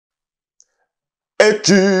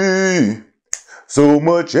ecchi, so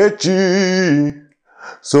much ecchi,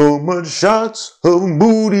 so much shots of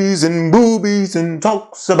booties and boobies and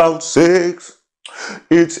talks about sex.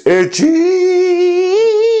 It's ecchi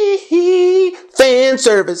fan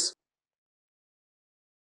service.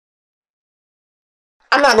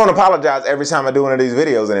 I'm not going to apologize every time I do one of these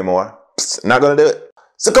videos anymore. Psst, not going to do it.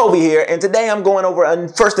 Sokovi here, and today I'm going over a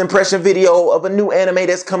first impression video of a new anime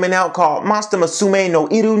that's coming out called Musume no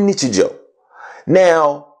Iru Nichijou.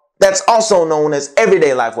 Now, that's also known as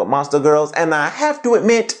Everyday Life with Monster Girls, and I have to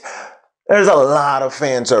admit, there's a lot of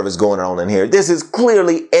fan service going on in here. This is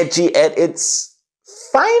clearly ecchi at its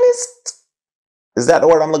finest. Is that the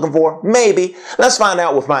word I'm looking for? Maybe. Let's find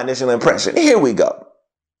out with my initial impression. Here we go.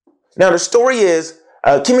 Now, the story is,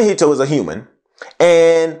 Kimihito is a human,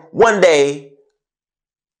 and one day,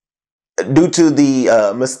 due to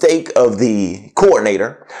the mistake of the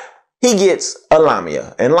coordinator, he gets a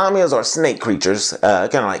lamia. And lamias are snake creatures,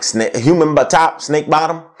 kind of like human top, snake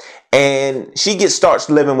bottom. And she starts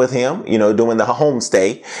living with him, you know, doing the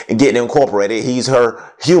homestay and getting incorporated. He's her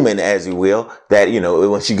human, as you will, that, you know,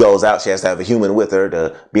 when she goes out, she has to have a human with her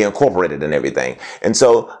to be incorporated and everything. And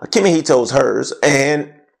so Kimihito's hers.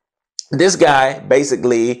 And this guy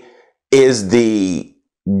basically is the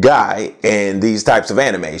guy in these types of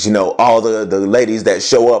animes. You know, all the ladies that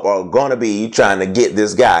show up are going to be trying to get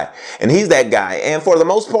this guy. And he's that guy. And for the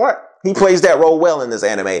most part, he plays that role well in this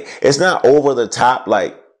anime. It's not over the top.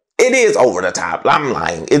 Like, it is over the top. I'm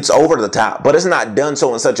lying. It's over the top. But it's not done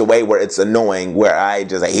so in such a way where it's annoying, where I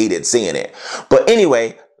just hated seeing it. But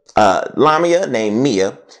anyway, Lamia named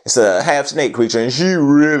Mia. It's a half snake creature, and she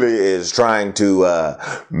really is trying to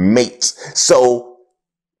mate. So,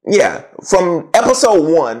 yeah, from episode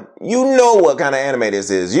 1, you know what kind of anime this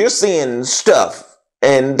is. You're seeing stuff,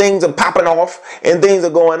 and things are popping off, and things are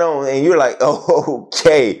going on, and you're like, oh,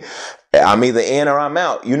 okay, I'm either in or I'm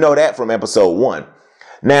out. You know that from episode 1.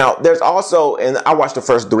 Now, there's also, and I watched the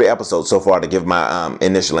first 3 episodes so far to give my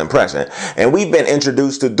initial impression, and we've been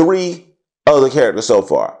introduced to 3 other characters so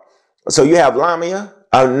far. So you have Lamia,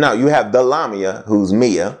 you have the Lamia, who's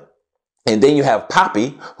Mia, and then you have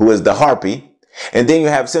Poppy, who is the Harpy, and then you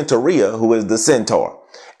have Centauria, who is the Centaur.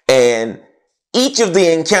 And each of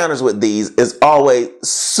the encounters with these is always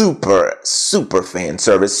super, super fan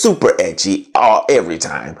service, super ecchi, every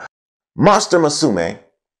time. Monster Musume,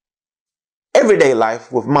 Everyday Life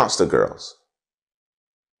with Monster Girls.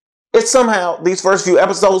 It's somehow, these first few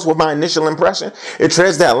episodes with my initial impression, it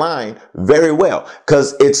treads that line very well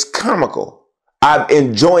because it's comical. I'm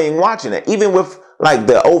enjoying watching it, even with like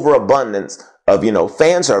the overabundance of, you know,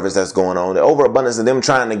 fan service that's going on, the overabundance of them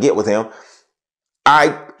trying to get with him.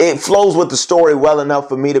 It flows with the story well enough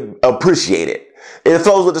for me to appreciate it. It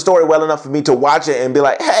flows with the story well enough for me to watch it and be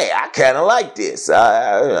like, hey, I kind of like this.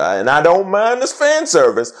 And I don't mind this fan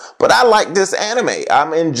service, but I like this anime.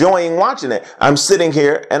 I'm enjoying watching it. I'm sitting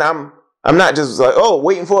here and I'm not just like, oh,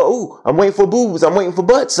 I'm waiting for boobs. I'm waiting for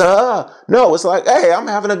butts. No, it's like, hey, I'm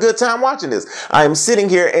having a good time watching this. I'm sitting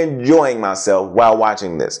here enjoying myself while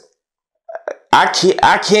watching this.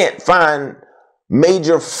 I can't find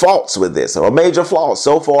major faults with this or major flaws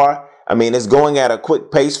so far. I mean, it's going at a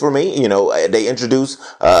quick pace for me. You know, they introduce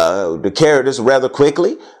the characters rather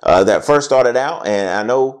quickly that first started out. And I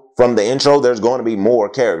know from the intro, there's going to be more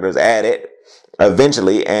characters added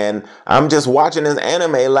eventually. And I'm just watching this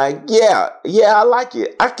anime like, yeah, I like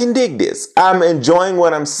it. I can dig this. I'm enjoying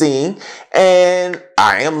what I'm seeing. And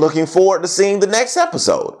I am looking forward to seeing the next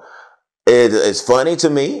episode. It's funny to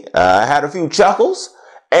me. I had a few chuckles,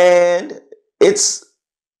 and it's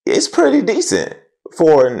pretty decent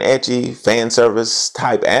for an ecchi fan service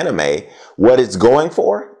type anime. What it's going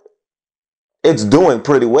for, it's doing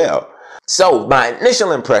pretty well. So my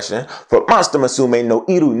initial impression for Monster Musume no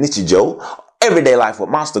Iru Nichijou, Everyday Life with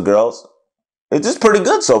Monster Girls, it's just pretty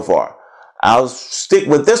good so far. I'll stick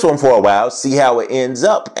with this one for a while, see how it ends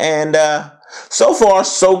up, and so far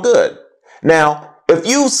so good. Now, if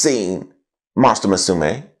you've seen Monster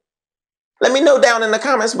Musume, let me know down in the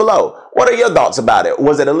comments below. What are your thoughts about it?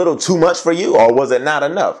 Was it a little too much for you, or was it not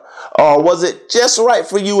enough? Or was it just right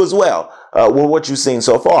for you as well with what you've seen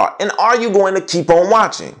so far? And are you going to keep on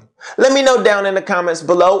watching? Let me know down in the comments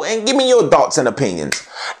below and give me your thoughts and opinions.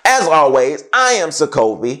 As always, I am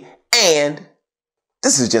Sokovi, and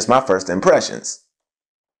this is just my first impressions.